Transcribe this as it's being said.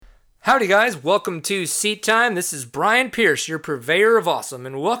Howdy guys, welcome to Seat Time. This is Brian Pierce, your purveyor of awesome,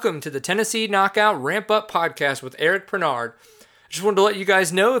 and welcome to the Tennessee Knockout Ramp Up Podcast with Eric Pernard. Just wanted to let you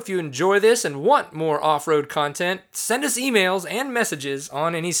guys know if you enjoy this and want more off-road content, send us emails and messages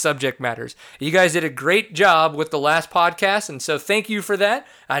on any subject matters. You guys did a great job with the last podcast, and so thank you for that.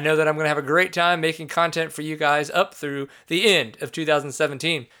 I know that I'm going to have a great time making content for you guys up through the end of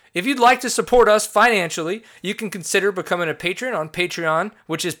 2017. If you'd like to support us financially, you can consider becoming a patron on Patreon,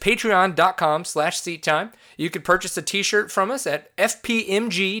 which is patreon.com/seattime. You could purchase a t-shirt from us at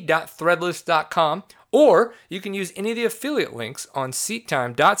fpmg.threadless.com, or you can use any of the affiliate links on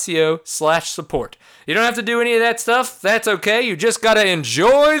seattime.co/support. You don't have to do any of that stuff. That's okay. You just got to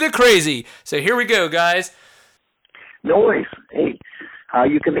enjoy the crazy. So here we go, guys. No worries. Hey, are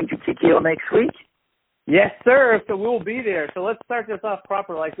you coming to TKO next week? Yes, sir. So we'll be there. So let's start this off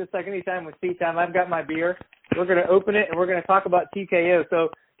proper. Like just like any time with Seat Time, I've got my beer. We're going to open it, and we're going to talk about TKO.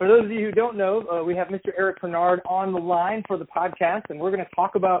 So for those of you who don't know, we have Mr. Eric Pernard on the line for the podcast, and we're going to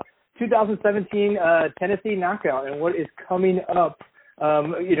talk about 2017 Tennessee Knockout and what is coming up,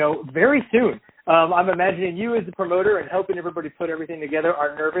 very soon. I'm imagining you as the promoter and helping everybody put everything together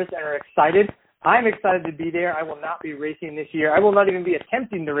are nervous and are excited. I'm excited to be there. I will not be racing this year. I will not even be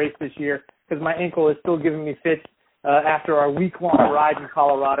attempting to race this year because my ankle is still giving me fits after our week-long ride in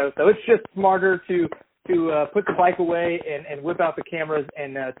Colorado. So it's just smarter to put the bike away and whip out the cameras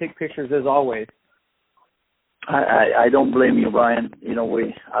and take pictures as always. I don't blame you, Brian.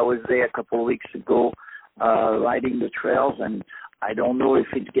 I was there a couple of weeks ago riding the trails, and I don't know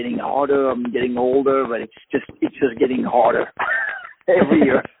if it's getting harder. I'm getting older, but it's just getting harder every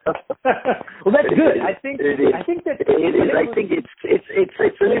year. Well, that's good. I think it's a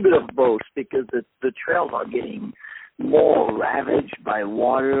little bit of both because the trails are getting more ravaged by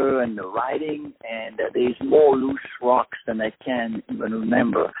water and the riding, and there's more loose rocks than I can even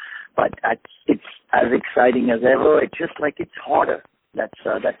remember. But it's as exciting as ever. It's just like it's harder. That's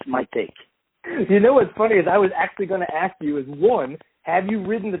my take. You know what's funny is I was actually going to ask you is one, have you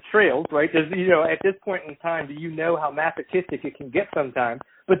ridden the trails, right? Because, at this point in time, do you know how masochistic it can get sometimes?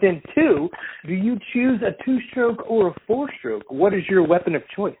 But then two, do you choose a two-stroke or a four-stroke? What is your weapon of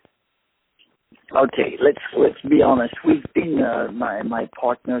choice? Okay, let's be honest. We've been my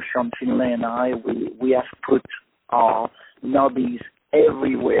partner Sean Finlay and I. We have put our nubbies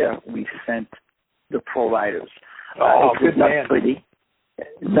everywhere we've sent the pro riders. It was not pretty.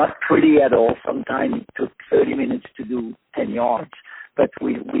 Not pretty at all. Sometimes it took 30 minutes to do 10 yards. But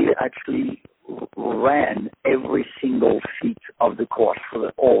we actually ran every single feet of the course for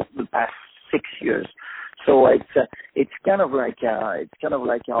the past 6 years. So it's kind of like our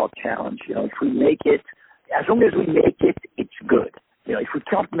challenge. If we make it, as long as we make it, it's good. If we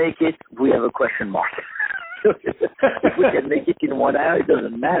can't make it, we have a question mark. If we can make it in 1 hour, it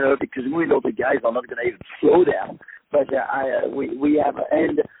doesn't matter because we know the guys are not going to even slow down. But we have,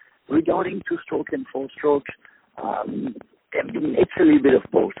 and regarding two-stroke and four-stroke, it's a little bit of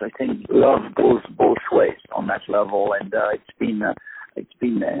both. I think love goes both ways on that level, and it's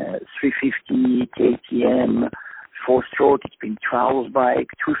been 350 KTM, four-stroke. It's been trials bike,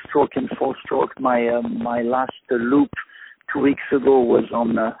 two-stroke and four-stroke. My last loop 2 weeks ago was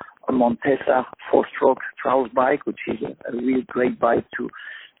on a Montesa four-stroke trials bike, which is a really great bike to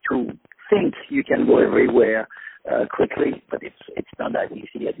think you can go everywhere quickly, but it's not that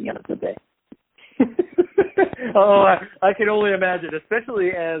easy at the end of the day. Oh, I can only imagine,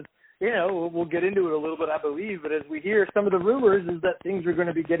 especially as, we'll get into it a little bit, I believe, but as we hear some of the rumors is that things are going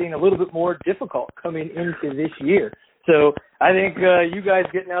to be getting a little bit more difficult coming into this year. So I think you guys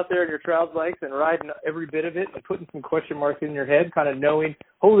getting out there on your trials bikes and riding every bit of it and putting some question marks in your head, kind of knowing,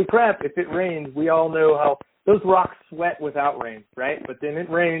 holy crap, if it rains, we all know how those rocks sweat without rain, right? But then it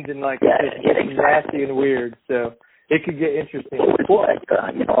rains and it's nasty and weird, so it could get interesting. Well,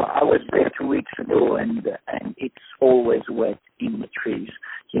 I was there 2 weeks ago, and it's always wet in the trees.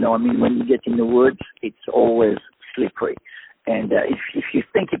 When you get in the woods, it's always slippery. And if you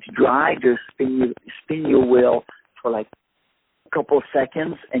think it's dry, just spin your wheel for like a couple of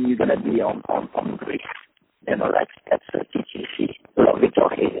seconds, and you're gonna be on grease. That's a TTC. Love it or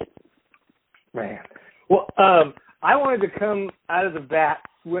hate it. Man. Well, I wanted to come out of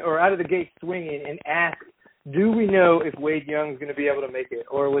the gate swinging and ask, do we know if Wade Young's going to be able to make it,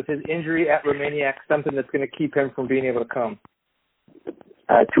 or was his injury at Romaniac something that's going to keep him from being able to come?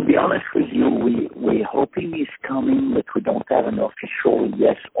 To be honest with you, we're hoping he's coming, but we don't have an official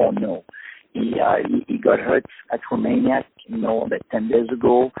yes or no. He got hurt at Romaniac, that 10 days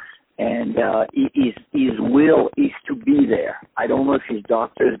ago, and his will is to be there. I don't know if his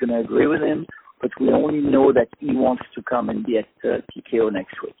doctor is going to agree with him, but we only know that he wants to come and be at TKO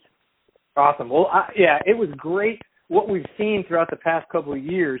next week. Awesome. Well, it was great what we've seen throughout the past couple of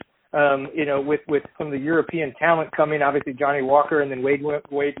years. With some of the European talent coming, obviously Johnny Walker and then Wade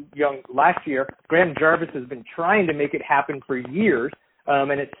Young last year. Graham Jarvis has been trying to make it happen for years,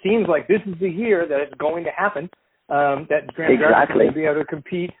 and it seems like this is the year that it's going to happen. That Graham Jarvis is going to be able to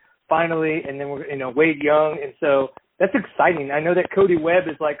compete finally, and then Wade Young, and so that's exciting. I know that Cody Webb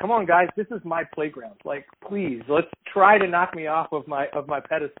is like, come on guys, this is my playground. Like, please, let's try to knock me off of my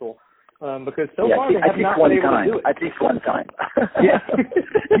pedestal. Because so far they have not been able to do it. At least one time. Yeah.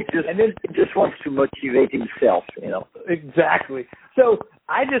 he just wants to motivate himself, Exactly. So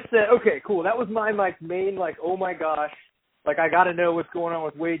I just said, okay, cool. That was my main, oh my gosh, I got to know what's going on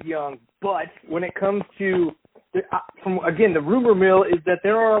with Wade Young. But when it comes to, the rumor mill is that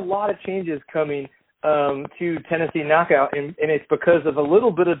there are a lot of changes coming to Tennessee Knockout, and it's because of a little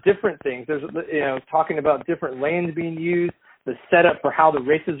bit of different things. There's, talking about different lanes being used. The setup for how the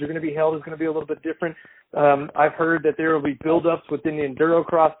races are going to be held is going to be a little bit different. I've heard that there will be build-ups within the Enduro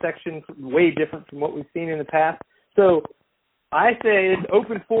cross section, way different from what we've seen in the past. So I say it's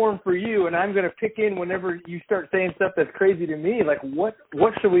open forum for you, and I'm going to pick in whenever you start saying stuff that's crazy to me. Like, what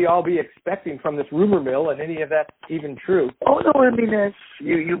should we all be expecting from this rumor mill, and any of that even true? Oh, no, I mean,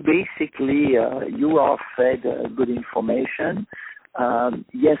 you basically, you are fed good information.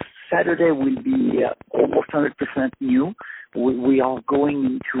 Yes, Saturday will be almost 100% new. We are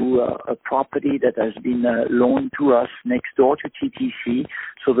going into a property that has been loaned to us next door to TTC.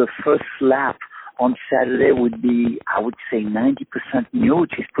 So the first lap on Saturday would be, I would say, 90% new,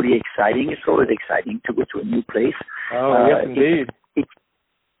 which is pretty exciting. It's always exciting to go to a new place. Oh, yes, indeed.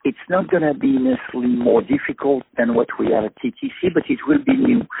 It's not going to be necessarily more difficult than what we have at TTC, but it will be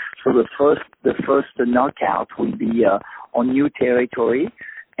new. So the first knockout will be on new territory,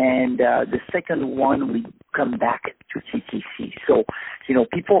 and the second one will come back to TTC. So,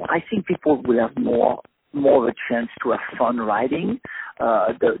 I think people will have more of a chance to have fun riding.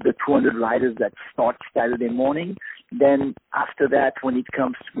 The 200 riders that start Saturday morning. Then after that, when it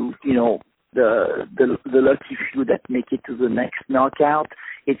comes to the lucky few that make it to the next knockout,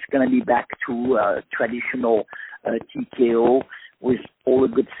 it's going to be back to traditional TKO with all the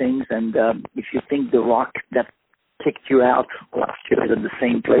good things. And if you think the rock that kicked you out last year is in the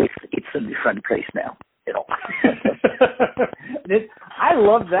same place, it's a different place now. I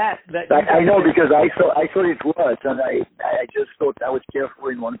love that. I know, because I thought it was, and I just thought I was careful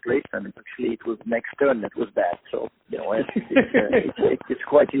in one place, and actually it was next turn that was bad. So it's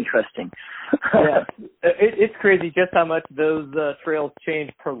quite interesting. Yeah, it's crazy just how much those trails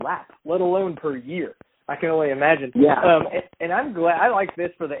change per lap, let alone per year. I can only imagine. Yeah. And I'm glad. I like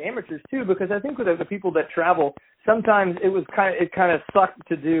this for the amateurs too, because I think with the people that travel, sometimes it kind of sucked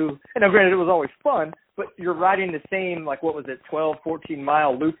to do. And now, granted, it was always fun, but you're riding the same, 12, 14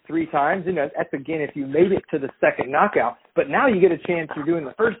 mile loop 3 times. That's again if you made it to the second knockout. But now you get a chance. You're doing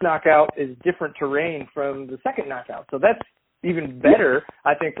the first knockout is different terrain from the second knockout, so that's even better,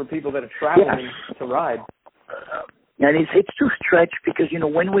 I think, for people that are traveling to ride. And it's too stretched because,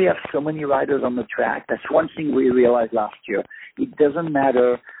 when we have so many riders on the track, that's one thing we realized last year. It doesn't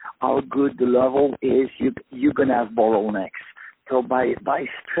matter how good the level is, you're going to have bottlenecks. So by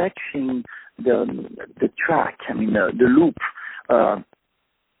stretching the track, the loop,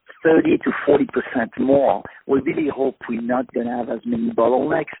 30 to 40% more, we really hope we're not going to have as many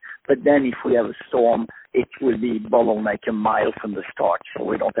bottlenecks. But then if we have a storm, it will be bottleneck a mile from the start, so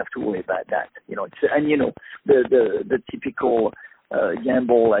we don't have to worry about that. The typical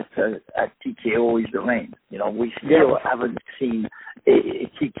gamble at TKO is the rain. We still haven't seen a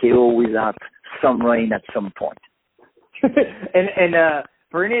TKO without some rain at some point. and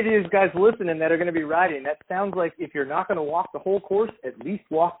for any of these guys listening that are going to be riding, that sounds like if you're not going to walk the whole course, at least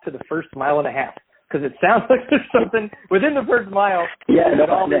walk to the first mile and a half. Because it sounds like there's something within the first mile.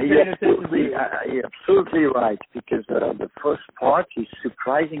 Absolutely right. Because the first part is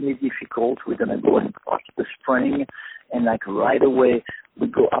surprisingly difficult. We're going to go and cross the spring, and right away we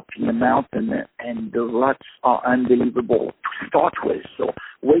go up in the mountain, and the ruts are unbelievable to start with. So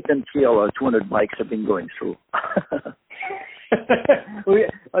wait until 200 bikes have been going through.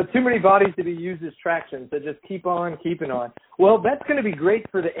 Too many bodies to be used as traction, so just keep on keeping on. Well, that's going to be great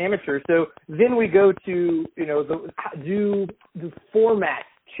for the amateurs. So then we go to, do the format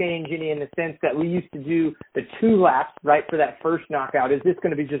change any in the sense that we used to do the 2 laps, right, for that first knockout? Is this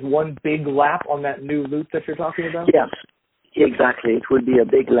going to be just one big lap on that new loop that you're talking about? Yes, exactly. It will be a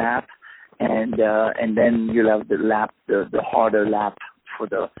big lap, and then you'll have the harder lap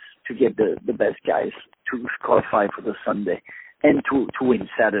to get the best guys to qualify for the Sunday. And to win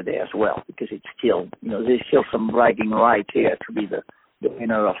Saturday as well, because it's still, there's still some bragging right here to be the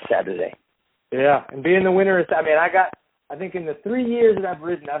winner of Saturday. Yeah, and being the winner is, I think in the 3 years that I've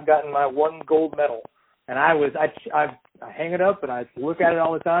ridden, I've gotten my one gold medal. And I hang it up and I look at it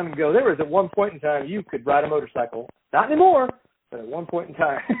all the time and go, there was at one point in time you could ride a motorcycle. Not anymore, but at one point in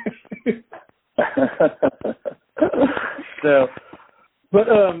time. So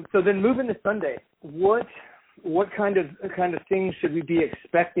then moving to Sunday, what kind of things should we be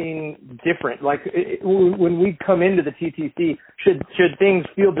expecting different? Like when we come into the TTC, should things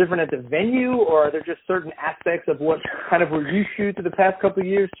feel different at the venue, or are there just certain aspects of what kind of we're used to the past couple of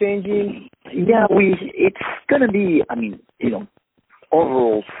years changing? Yeah, it's going to be,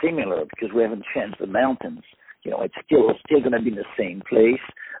 overall similar because we haven't changed the mountains. It's still going to be in the same place.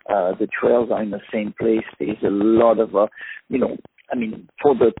 The trails are in the same place. There's a lot of, for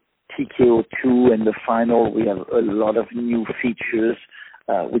the TKO 2 and the final, we have a lot of new features,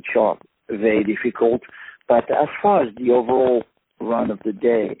 which are very difficult. But as far as the overall run of the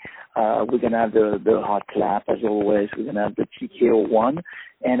day, we're going to have the hot lap, as always. We're going to have the TKO 1.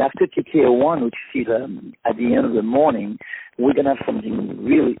 And after TKO 1, which is at the end of the morning, we're going to have something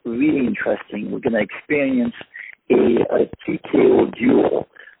really, really interesting. We're going to experience a TKO duel,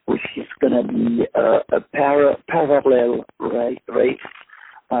 which is going to be a parallel race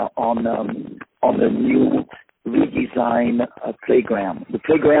on the new redesigned playground. The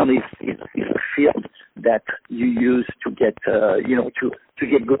playground is a field that you use to get to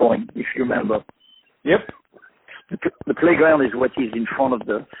get going. If you remember. Yep. The playground is what is in front of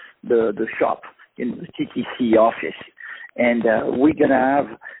the shop in the TTC office, and we're gonna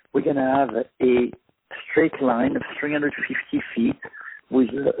have a straight line of 350 feet with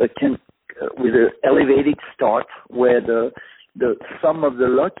a elevated start where the some of the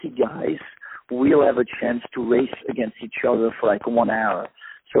lucky guys will have a chance to race against each other for like 1 hour.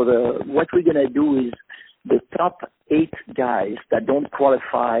 So what we're going to do is the top 8 guys that don't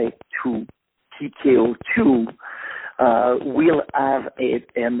qualify to TKO 2 will have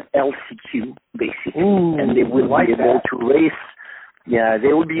an LCQ basically. Ooh, and they will be able to race. Yeah,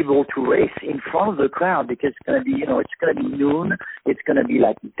 they will be able to race in front of the crowd because it's going to be, it's going to be noon. It's going to be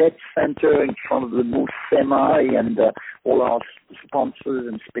like dead center in front of the Moose Semi and all our sponsors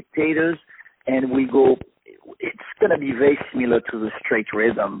and spectators. And it's going to be very similar to the straight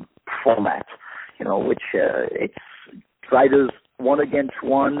rhythm format, which it's riders 1 against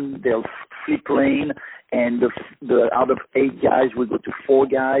 1. They'll flip lane, and the out of 8 guys will go to 4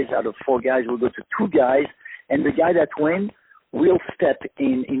 guys. Out of 4 guys will go to 2 guys, and the guy that wins will step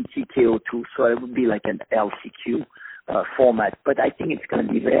in TKO 2, so it would be like an LCQ format. But I think it's going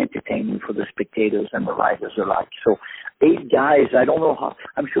to be very entertaining for the spectators and the riders alike. So 8 guys, I don't know how.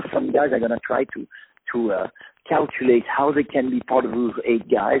 I'm sure some guys are going to try to calculate how they can be part of those 8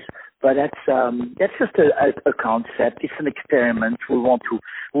 guys. But that's just a concept. It's an experiment. We want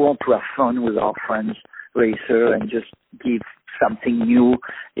to have fun with our friends racer and just give something new.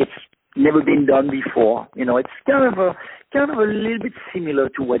 It's never been done before. It's kind of a little bit similar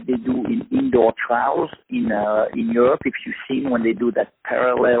to what they do in indoor trials in Europe. If you've seen when they do that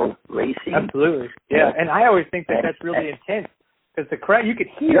parallel racing. Absolutely. Yeah, and I always think that's really intense because the crowd, you could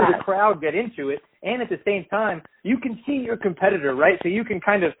hear the crowd get into it, and at the same time, you can see your competitor, right? So you can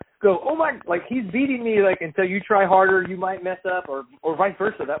kind of go, oh my, like he's beating me, like until you try harder, you might mess up, or vice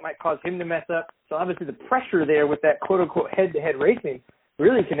versa. That might cause him to mess up. So obviously the pressure there with that quote unquote head-to-head racing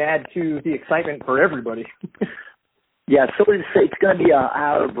really can add to the excitement for everybody. Yeah, so it's going to be an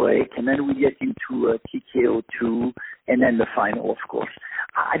hour break, and then we get into TKO 2, and then the final, of course.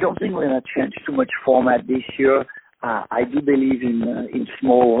 I don't think we're going to change too much format this year. I do believe in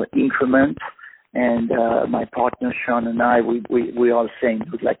small increments, and my partner Sean and I, we are saying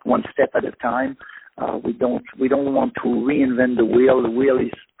like one step at a time. We don't want to reinvent the wheel. The wheel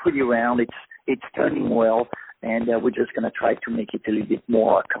is pretty round. It's turning well. And we're just going to try to make it a little bit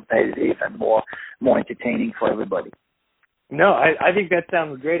more competitive and more entertaining for everybody. No, I think that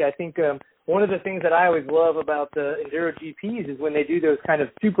sounds great. I think one of the things that I always love about the Enduro GPs is when they do those kind of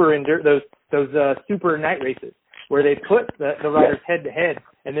super super night races where they put the riders head to head,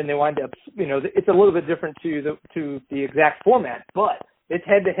 and then they wind up, it's a little bit different to the exact format, but it's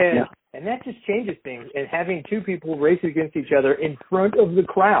head to head, and that just changes things. And having 2 people race against each other in front of the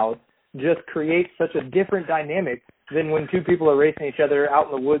crowd just creates such a different dynamic than when 2 people are racing each other out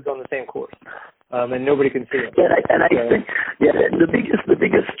in the woods on the same course, and nobody can see it. Yeah, and I think the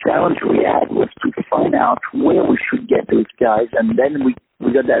biggest challenge we had was to find out where we should get those guys, and then we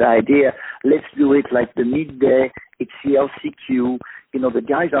got that idea. Let's do it like the midday. It's the LCQ. The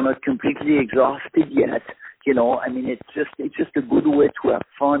guys are not completely exhausted yet. It's just a good way to have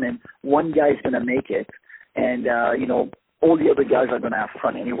fun, and one guy is gonna make it, and all the other guys are going to have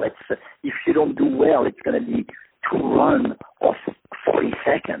fun anyway. If you don't do well, it's going to be to run off 40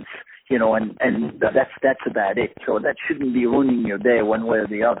 seconds, and that's about it. So that shouldn't be ruining your day one way or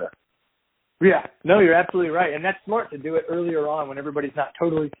the other. Yeah, no, you're absolutely right. And that's smart to do it earlier on when everybody's not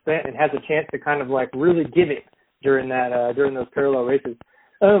totally spent and has a chance to kind of like really give it during those parallel races.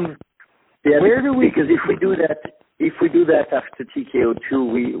 Where do we? Because if we do that after TKO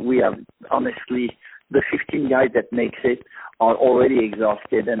 2, we have honestly the 15 guys that makes it are already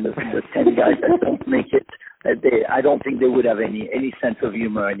exhausted, and the 10 guys that don't make it, I don't think they would have any sense of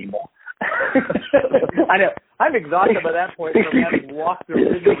humor anymore. I know. I'm exhausted by that point from having walked or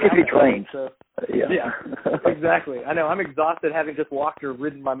ridden around. So, yeah, exactly. I know. I'm exhausted having just walked or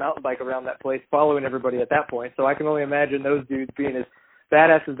ridden my mountain bike around that place, following everybody at that point. So I can only imagine those dudes being as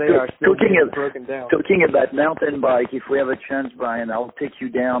badass as they are, still broken down. Talking about mountain bike, if we have a chance, Brian, I'll take you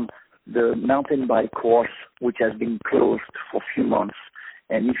down the mountain bike course, which has been closed for a few months.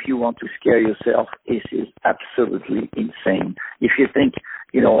 And if you want to scare yourself, this is absolutely insane. If you think,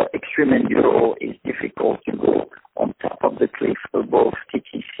 extreme enduro is difficult, you go on top of the cliff above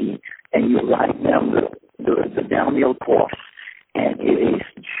TTC and you ride down the downhill course, and it is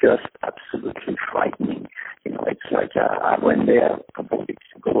just absolutely frightening. It's like I went there a couple of weeks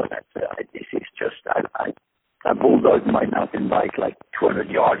ago, and this is just I bulldogged my mountain bike like 200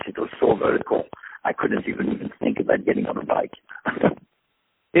 yards. It was so vertical, I couldn't even think about getting on a bike.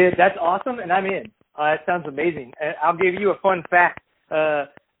 That's awesome, and I'm in. That sounds amazing. I'll give you a fun fact.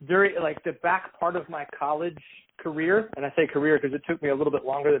 During the back part of my college career, and I say career because it took me a little bit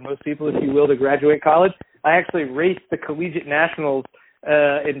longer than most people, if you will, to graduate college, I actually raced the collegiate nationals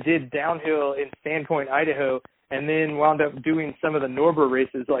and did downhill in Sandpoint, Idaho, and then wound up doing some of the Norbert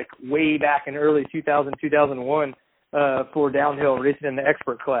races like way back in early 2000, 2001 for downhill racing in the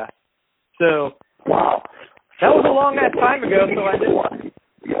expert class. So, wow. That was a long ass time ago, so I did.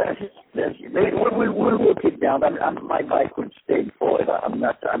 Yes. We'll work it down. My bike would stay forever. I'm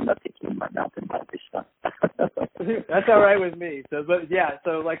not taking my mountain bike this time. That's all right with me. So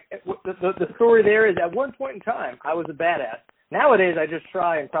the story there is at one point in time I was a badass. Nowadays I just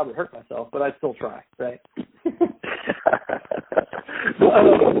try and probably hurt myself, but I still try. Right.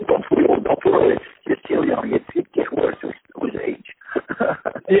 Don't worry. You're still young. It gets worse with age.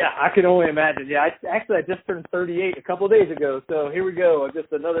 Yeah, I can only imagine. Yeah, I just turned 38 a couple of days ago, so here we go. I'm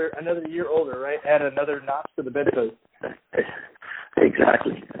just another year older, right? Add another notch to the bedpost.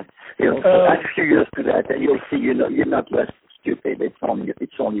 Exactly. Add a few years to that, and you'll see. You're not less stupid. It's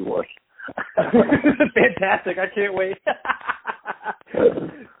only worse. Fantastic! I can't wait.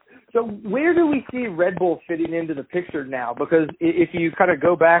 So where do we see Red Bull fitting into the picture now? Because if you kind of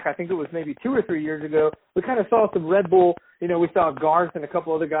go back, I think it was maybe 2 or 3 years ago, we kind of saw some Red Bull. We saw Garth and a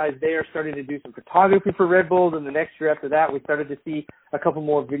couple other guys there starting to do some photography for Red Bull. And the next year after that, we started to see a couple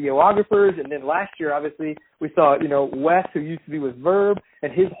more videographers. And then last year, obviously, we saw, Wes, who used to be with Verb,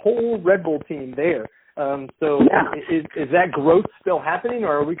 and his whole Red Bull team there. Is that growth still happening,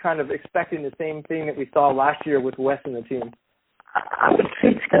 or are we kind of expecting the same thing that we saw last year with Wes and the team? I would say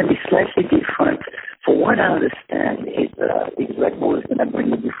it's going to be slightly different. For what I understand is Red Bull is going to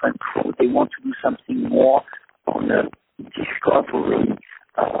bring a different crew. They want to do something more on the discovery.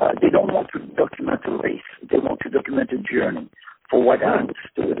 They don't want to document a race. They want to document a journey, for what I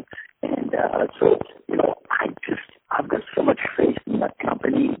understood. And I've got so much faith in that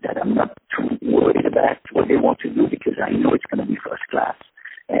company that I'm not too worried about what they want to do, because I know it's going to be first class.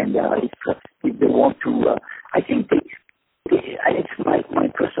 And if they want to, I think it's my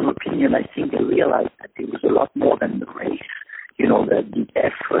personal opinion. I think they realized that there was a lot more than the race. The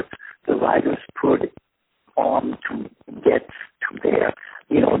effort the riders put on to get to their,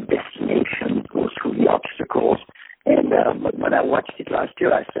 destination, go through the obstacles. And when I watched it last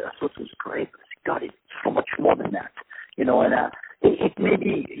year, I thought it was great. I said, God, it's so much more than that. It may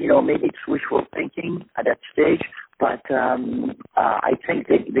be, maybe it's wishful thinking at that stage, but I think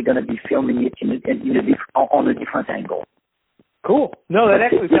they're going to be filming it on a different angle. Cool. No, that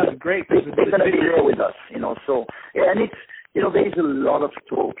actually sounds great. They're going to be there with us, So, and it's, there's a lot of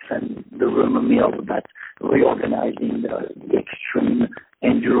talks and the rumor mill about reorganizing the extreme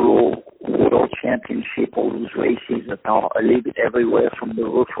enduro world championship, all those races that are a little bit everywhere, from the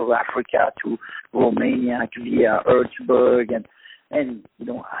roof of Africa to Romania to the Erzberg, and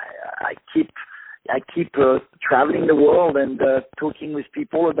I keep traveling the world and talking with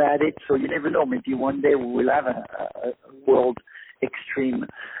people about it. So you never know. Maybe one day we will have a world extreme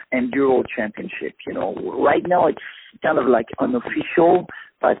enduro championship. Right now it's kind of like unofficial,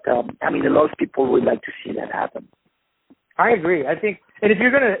 but a lot of people would like to see that happen. I agree. I think, and if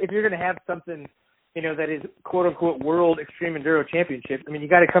you're gonna have something that is quote unquote World Extreme Enduro Championship, I mean, you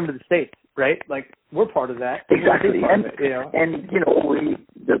got to come to the States, right? Like, we're part of that. Exactly. And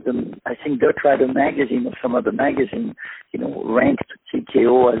I think Dirt Rider magazine or some other magazine, ranked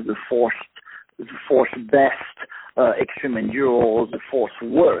TKO as the fourth best extreme enduro, or the fourth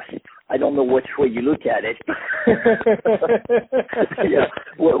worst. I don't know which way you look at it. Yeah.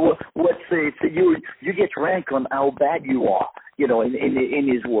 You get ranked on how bad you are, in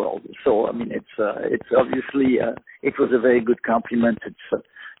his world. So I mean, it's obviously it was a very good compliment.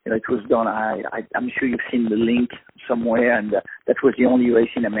 It was done. I'm sure you've seen the link somewhere, and that was the only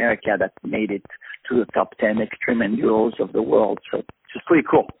race in America that made it to the top 10 extreme enduros of the world. So it's pretty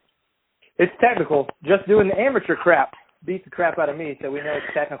cool. It's technical. Just doing the amateur crap beats the crap out of me, so we know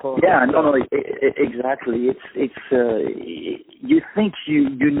it's technical. Yeah, no, exactly. It's you think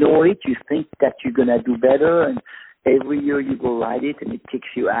you know it, you think that you're gonna do better, and every year you go ride it, and it kicks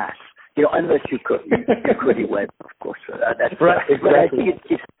your ass. Unless you Cody Webb, of course. That's right. Exactly. But I think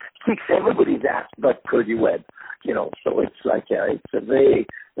it kicks everybody's ass, but Cody Webb. So it's like it's a very,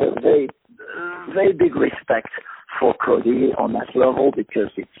 very, very big respect for Cody on that level, because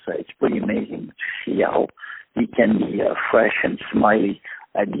it's pretty amazing to see how he can be fresh and smiley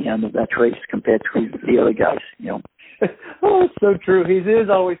at the end of that race compared to the other guys. Oh, it's so true. He is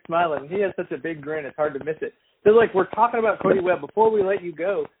always smiling. He has such a big grin; it's hard to miss it. So, we're talking about Cody Webb. Before we let you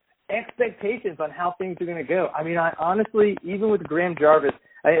go, expectations on how things are going to go. I mean, I honestly, even with Graham Jarvis,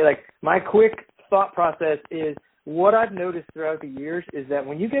 my quick thought process is, what I've noticed throughout the years is that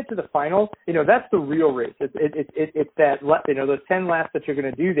when you get to the final, that's the real race. It's that, those 10 laps that you're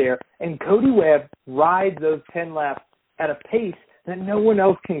going to do there. And Cody Webb rides those 10 laps at a pace that no one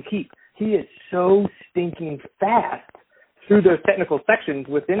else can keep. He is so stinking fast through those technical sections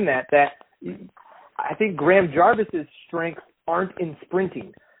within that I think Graham Jarvis's strengths aren't in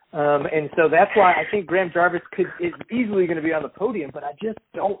sprinting. And so that's why I think Graham Jarvis is easily going to be on the podium, but I just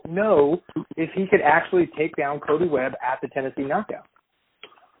don't know if he could actually take down Cody Webb at the Tennessee Knockout.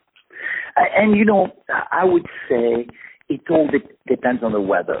 And, I would say it all depends on the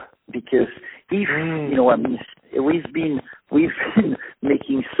weather, because if, we've been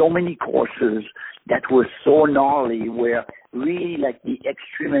making so many courses that were so gnarly, where really like the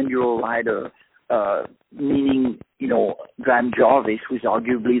extreme enduro rider, meaning, Graham Jarvis, who is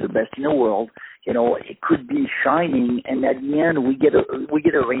arguably the best in the world, it could be shining, and at the end we get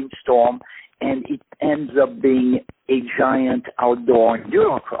a rainstorm, and it ends up being a giant outdoor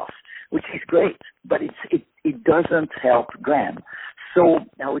enduro cross, which is great, but it doesn't help Graham. So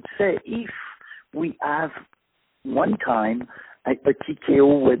I would say, if we have one time a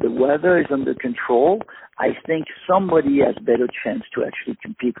TKO where the weather is under control, I think somebody has better chance to actually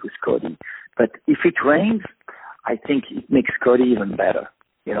compete with Cody. But if it rains, I think it makes Cody even better,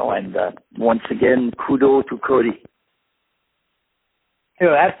 and once again, kudos to Cody.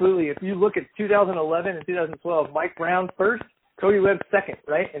 Absolutely. If you look at 2011 and 2012, Mike Brown first, Cody Webb second,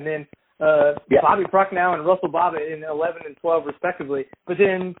 right? And then Bobby Prochnow and Russell Bobbitt in 11 and 12 respectively. But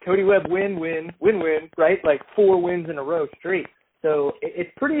then Cody Webb win, right? Like 4 wins in a row straight. So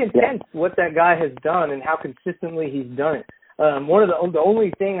it's pretty intense what that guy has done and how consistently he's done it. One of the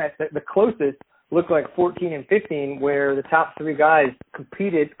only thing the closest looked like 14 and 15, where the top 3 guys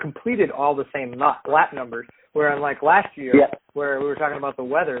completed all the same lap numbers. Where unlike last year, where we were talking about the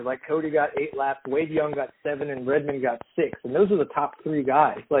weather, like Cody got 8 laps, Wade Young got 7, and Redmond got 6, and those are the top 3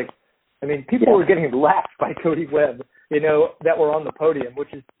 guys. People were getting lapped by Cody Webb, that were on the podium,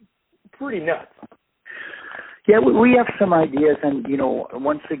 which is pretty nuts. Yeah, we have some ideas, and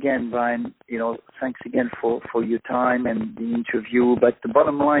once again, Brian, thanks again for your time and the interview. But the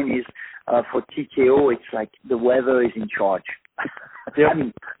bottom line is, for TKO, it's like the weather is in charge. I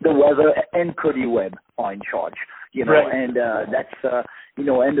mean, the weather and Cody Webb are in charge. Right. And that's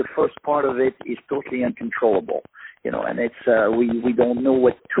and the first part of it is totally uncontrollable. And it's we don't know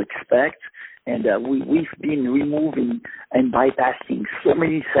what to expect. And we've been removing and bypassing so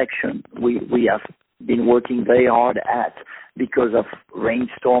many sections we have been working very hard at because of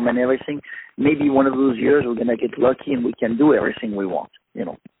rainstorm and everything. Maybe one of those years we're going to get lucky and we can do everything we want,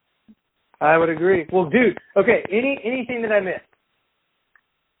 I would agree. Well, dude, okay, anything that I missed?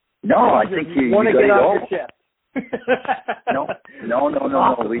 No, I think you want to get off your chest. No.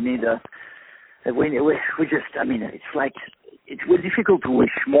 Awesome. We need we just, I mean, it's like, it was difficult to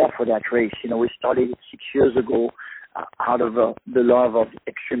wish more for that race. We started it 6 years ago out of the love of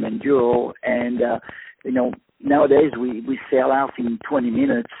extreme enduro, and nowadays we sell out in 20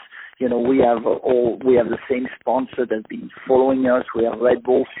 minutes. We have the same sponsor that's been following us. We have Red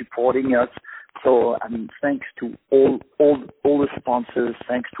Bull supporting us. So I mean, thanks to all the sponsors,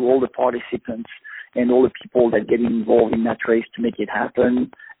 thanks to all the participants, and all the people that get involved in that race to make it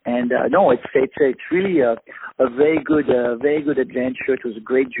happen. And no, it's really a very good adventure. It was a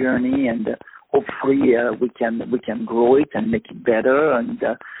great journey, and hopefully we can grow it and make it better. And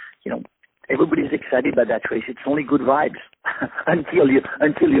you know, everybody's excited about that race. It's only good vibes until you're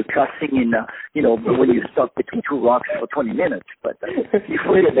crossing in, when you're stuck between two rocks for 20 minutes. But you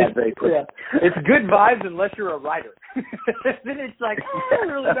forget that very quickly. Yeah. It's good vibes unless you're a rider. Then it's like, I don't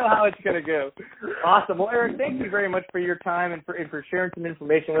really know how it's going to go. Awesome. Well, Eric, thank you very much for your time and for sharing some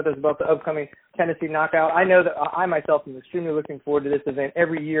information with us about the upcoming Tennessee Knockout. I know that I myself am extremely looking forward to this event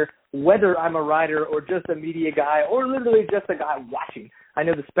every year, whether I'm a rider or just a media guy or literally just a guy watching. I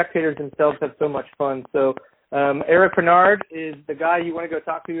know the spectators themselves have so much fun. So Eric Pernard is the guy you want to go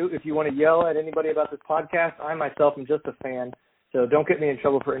talk to if you want to yell at anybody about this podcast. I myself am just a fan, so don't get me in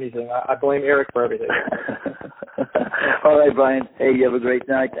trouble for anything. I blame Eric for everything. All right, Brian. Hey, you have a great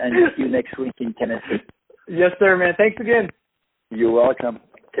night, and see you next week in Tennessee. Yes, sir, man. Thanks again. You're welcome.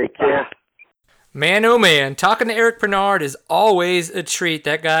 Take care. Man, oh man, talking to Eric Pernard is always a treat.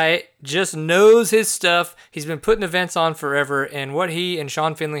 That guy just knows his stuff. He's been putting events on forever, and what he and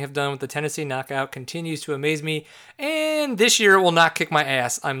Sean Finley have done with the Tennessee Knockout continues to amaze me, and this year it will not kick my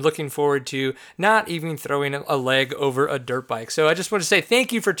ass. I'm looking forward to not even throwing a leg over a dirt bike. So I just want to say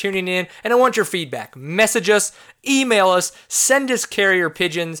thank you for tuning in, and I want your feedback. Message us, email us, send us carrier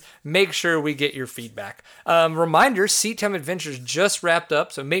pigeons. Make sure we get your feedback. Reminder, Seat Time Adventures just wrapped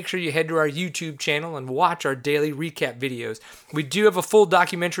up, so make sure you head to our YouTube channel and watch our daily recap videos. We do have a full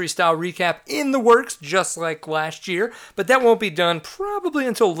documentary style recap in the works, just like last year, but that won't be done probably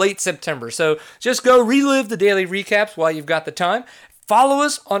until late September. So just go relive the daily recaps while you've got the time. Follow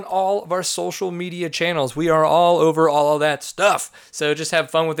us on all of our social media channels. We are all over all of that stuff. So just have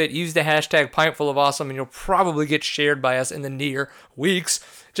fun with it. Use the hashtag PintfulOfAwesome, and you'll probably get shared by us in the near weeks.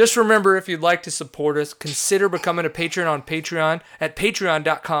 Just remember, if you'd like to support us, consider becoming a patron on Patreon at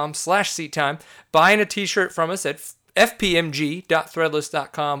patreon.com/seattime, buying a t-shirt from us at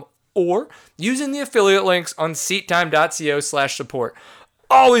fpmg.threadless.com, or using the affiliate links on seattime.co/support.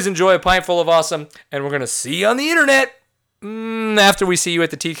 Always enjoy a pint full of awesome, and we're going to see you on the internet after we see you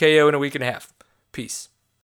at the TKO in a week and a half. Peace.